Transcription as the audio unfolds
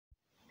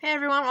Hey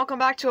everyone, welcome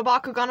back to a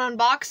Bakugan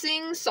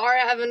unboxing.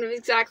 Sorry I haven't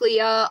exactly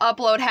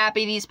upload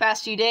happy these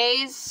past few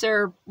days,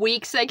 or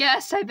weeks I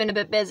guess. I've been a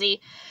bit busy.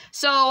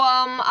 So,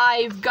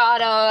 I've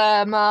got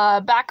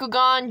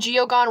Bakugan,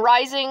 Geogon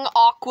Rising,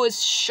 Aqua's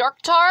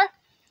Sharktar.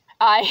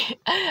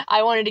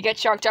 I wanted to get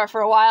Sharktar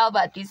for a while,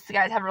 but these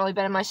guys haven't really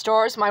been in my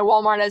stores. My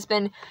Walmart has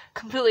been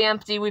completely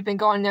empty. We've been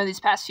going there these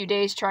past few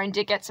days trying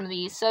to get some of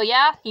these. So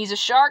yeah, he's a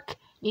shark.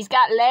 He's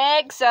got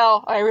legs,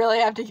 so I really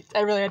had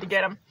to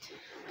get him.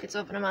 Let's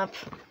open them up.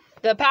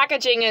 The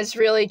packaging has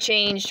really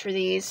changed for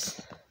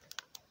these.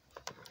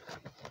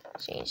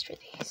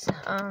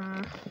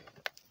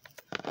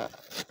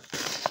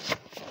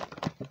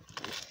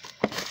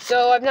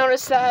 So I've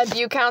noticed that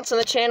view counts on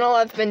the channel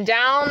have been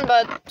down,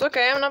 but it's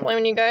okay. I'm not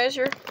blaming you guys.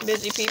 You're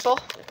busy people.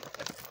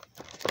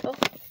 Oh,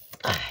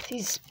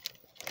 this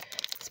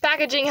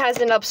packaging has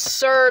an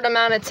absurd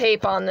amount of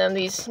tape on them.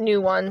 These new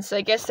ones.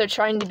 I guess they're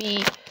trying to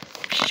be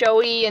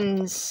showy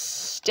and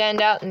stand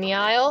out in the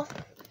aisle.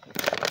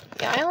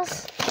 The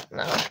aisles?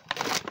 No.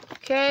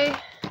 Okay.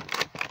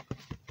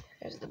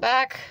 There's the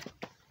back.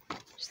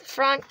 There's the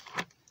front.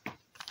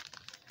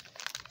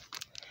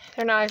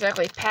 They're not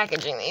exactly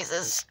packaging these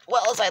as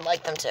well as I'd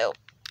like them to.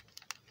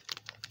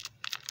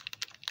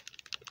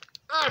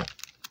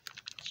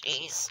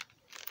 Jeez.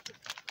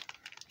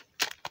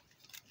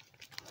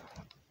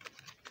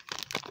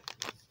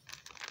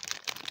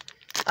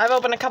 I've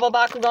opened a couple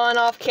Bakugan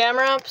off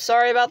camera.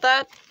 Sorry about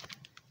that.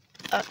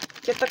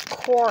 Get the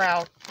core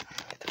out.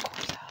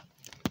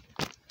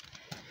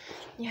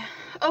 Yeah.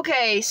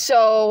 Okay,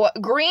 so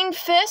Green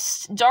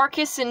Fist,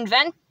 Darkest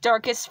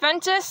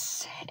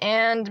Ventus,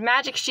 and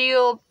Magic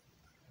Shield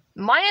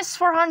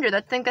 -400.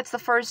 I think that's the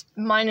first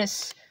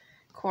minus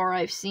core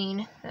I've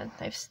seen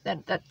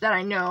that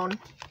I know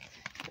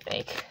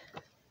make.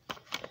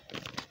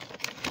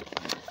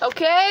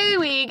 Okay,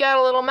 we got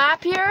a little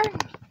map here.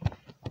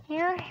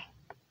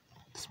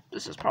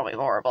 This is probably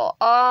horrible.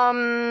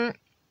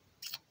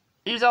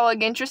 These all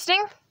look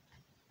interesting.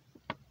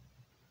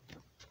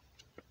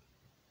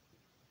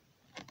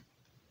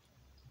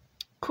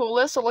 Cool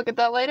list, I'll look at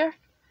that later.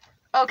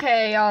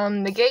 Okay,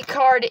 the gate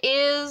card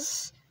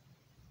is...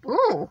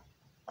 Ooh,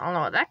 I don't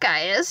know what that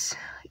guy is.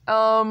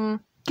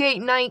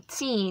 Gate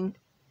 19.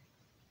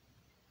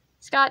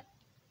 He's got...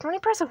 How many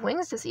pairs of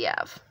wings does he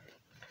have?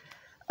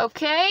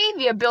 Okay,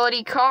 the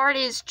ability card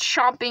is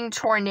Chomping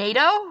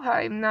Tornado.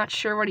 I'm not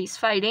sure what he's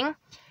fighting.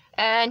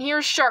 And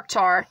here's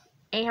Sharktar.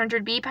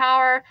 800 B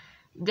power,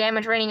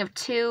 damage rating of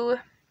 2.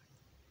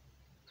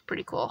 It's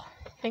pretty cool.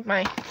 I think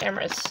my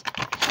camera's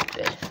a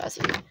bit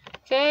fuzzy.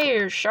 Okay,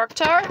 here's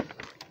Sharktar.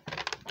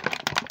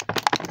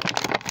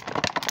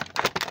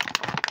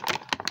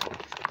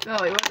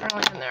 Oh, he wasn't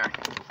really in there.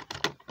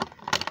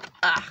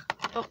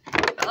 Oh,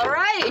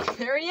 alright,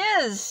 there he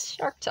is,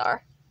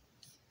 Sharktar.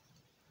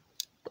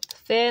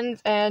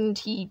 Fins, and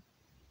he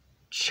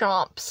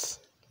chomps.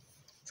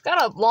 He's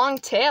got a long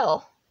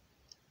tail.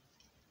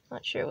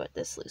 Not sure what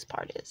this loose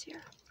part is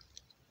here.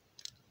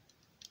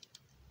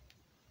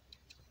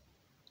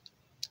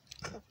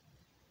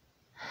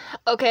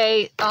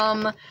 Okay,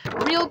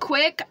 real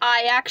quick,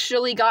 I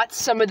actually got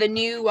some of the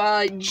new,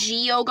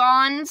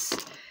 Geogons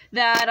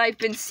that I've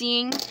been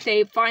seeing.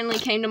 They finally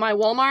came to my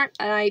Walmart,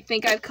 and I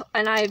think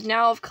I've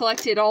now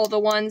collected all the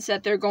ones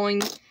that they're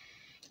going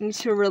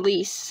to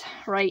release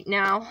right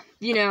now.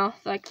 You know,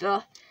 like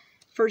the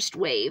first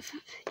wave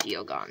of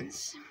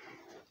Geogons.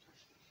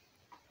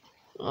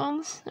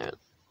 There's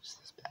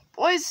those bad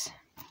boys.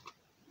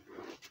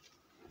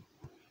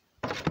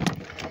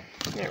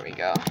 There we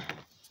go.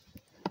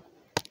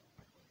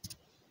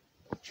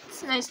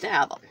 It's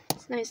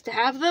nice to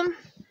have them.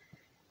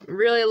 I'm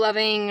really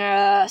loving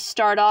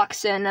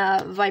Stardox and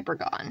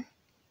Vipergon.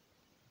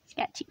 He's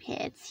got 2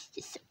 heads.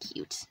 He's just so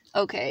cute.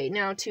 Okay,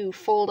 now to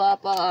fold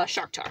up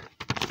Sharktar.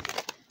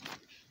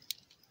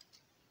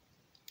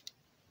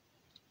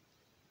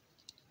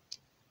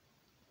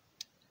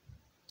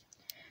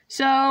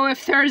 So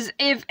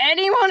if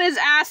anyone is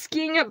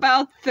asking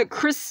about the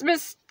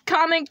Christmas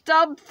comic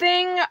dub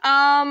thing,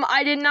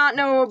 I did not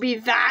know it would be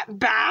that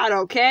bad,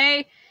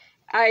 okay?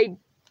 I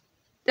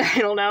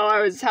don't know,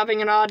 I was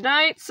having an odd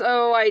night,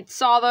 so I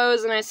saw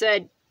those and I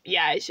said,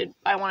 yeah,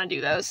 I want to do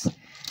those.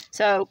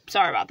 So,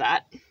 sorry about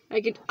that.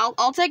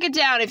 I'll take it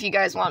down if you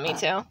guys want me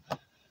to.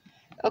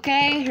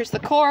 Okay, here's the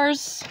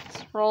cores.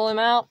 Let's roll them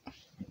out.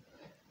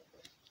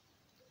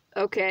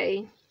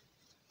 Okay.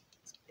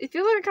 It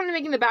feels like they're kind of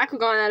making the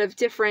Bakugan out of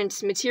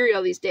different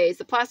material these days.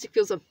 The plastic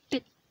feels a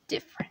bit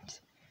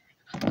different.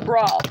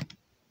 Brawl.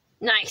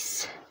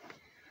 Nice.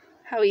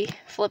 How he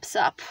flips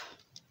up.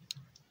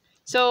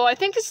 So I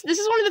think this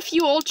is one of the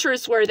few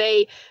Ultras where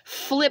they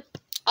flip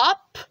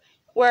up,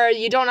 where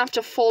you don't have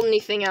to fold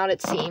anything out,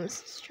 it seems.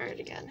 Let's try it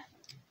again.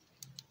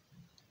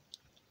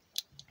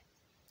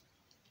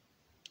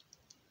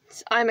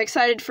 I'm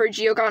excited for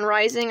Geogon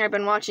Rising. I've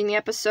been watching the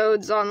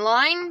episodes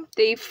online.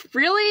 They've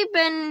really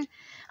been...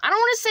 I don't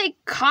want to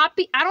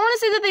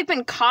say that they've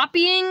been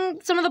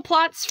copying some of the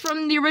plots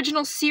from the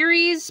original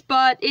series,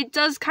 but it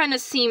does kind of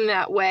seem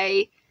that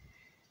way.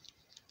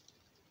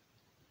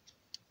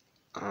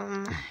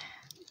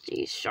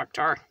 Geez,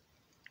 Shakhtar.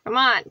 Come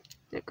on.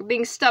 You're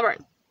being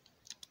stubborn.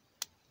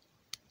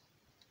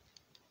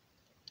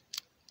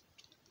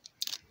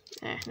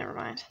 Never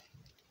mind.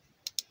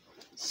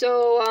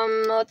 So,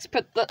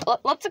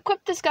 let's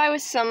equip this guy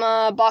with some,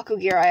 Baku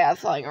gear I have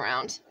flying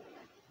around.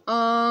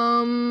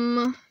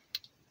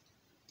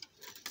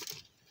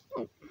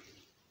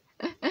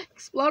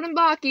 Exploding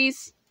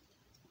Bakis.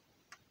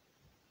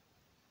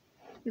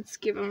 Let's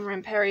give him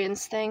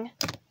Ramparion's thing.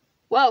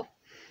 Whoa.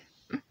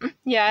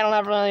 Yeah, I don't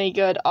have really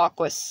good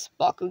Aquas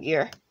Baku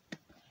gear.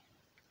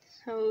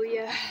 So,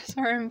 yeah,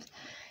 sorry.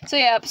 So,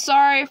 yeah,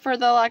 sorry for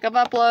the lack of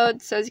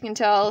uploads. As you can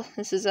tell,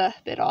 this is a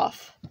bit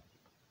off.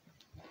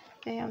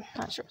 Okay, I'm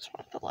not sure what's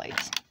wrong with the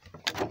lights.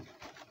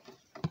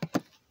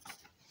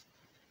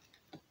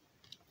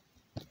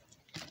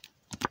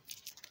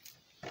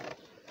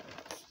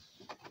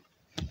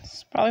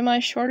 It's probably my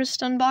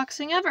shortest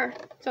unboxing ever.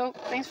 So,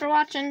 thanks for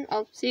watching.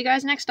 I'll see you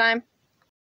guys next time.